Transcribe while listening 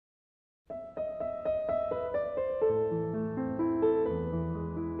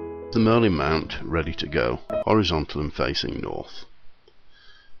the Merlin Mount ready to go, horizontal and facing north.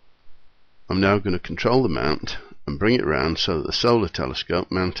 I'm now going to control the mount and bring it round so that the solar telescope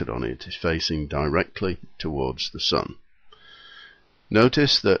mounted on it is facing directly towards the sun.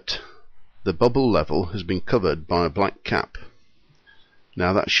 Notice that the bubble level has been covered by a black cap.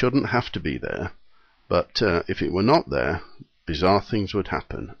 Now that shouldn't have to be there, but if it were not there, bizarre things would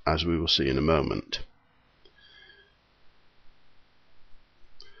happen, as we will see in a moment.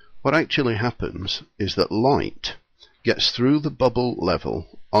 What actually happens is that light gets through the bubble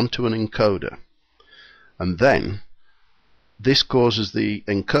level onto an encoder, and then this causes the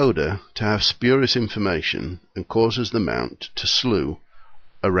encoder to have spurious information and causes the mount to slew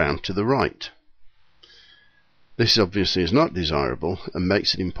around to the right. This obviously is not desirable and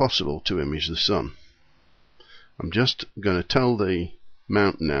makes it impossible to image the sun. I'm just going to tell the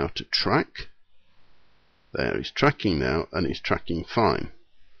mount now to track. There, he's tracking now, and he's tracking fine.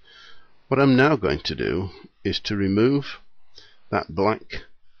 What I'm now going to do is to remove that black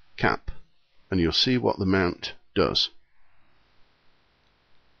cap, and you'll see what the mount does.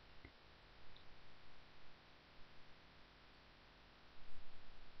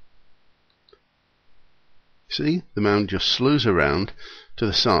 See, the mount just slews around to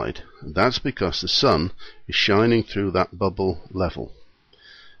the side, and that's because the sun is shining through that bubble level.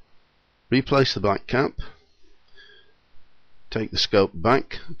 Replace the black cap, take the scope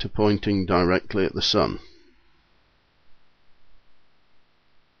back to pointing directly at the sun.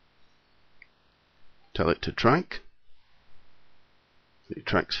 Tell it to track. It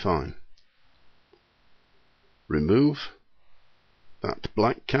tracks fine. Remove that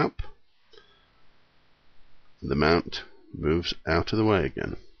black cap. The mount moves out of the way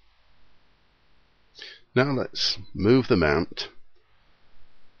again. Now let's move the mount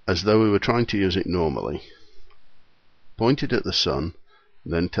as though we were trying to use it normally. Point it at the sun,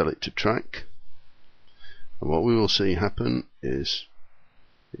 then tell it to track, and what we will see happen is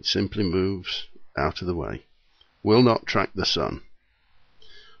it simply moves out of the way. Will not track the sun.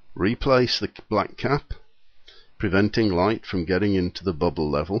 Replace the black cap, preventing light from getting into the bubble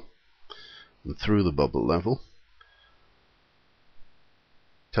level and through the bubble level.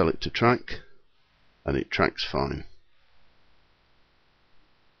 Tell it to track, and it tracks fine.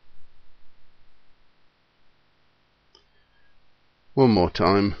 One more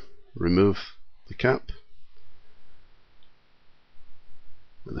time, remove the cap,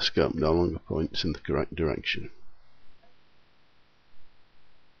 and the scope no longer points in the correct direction.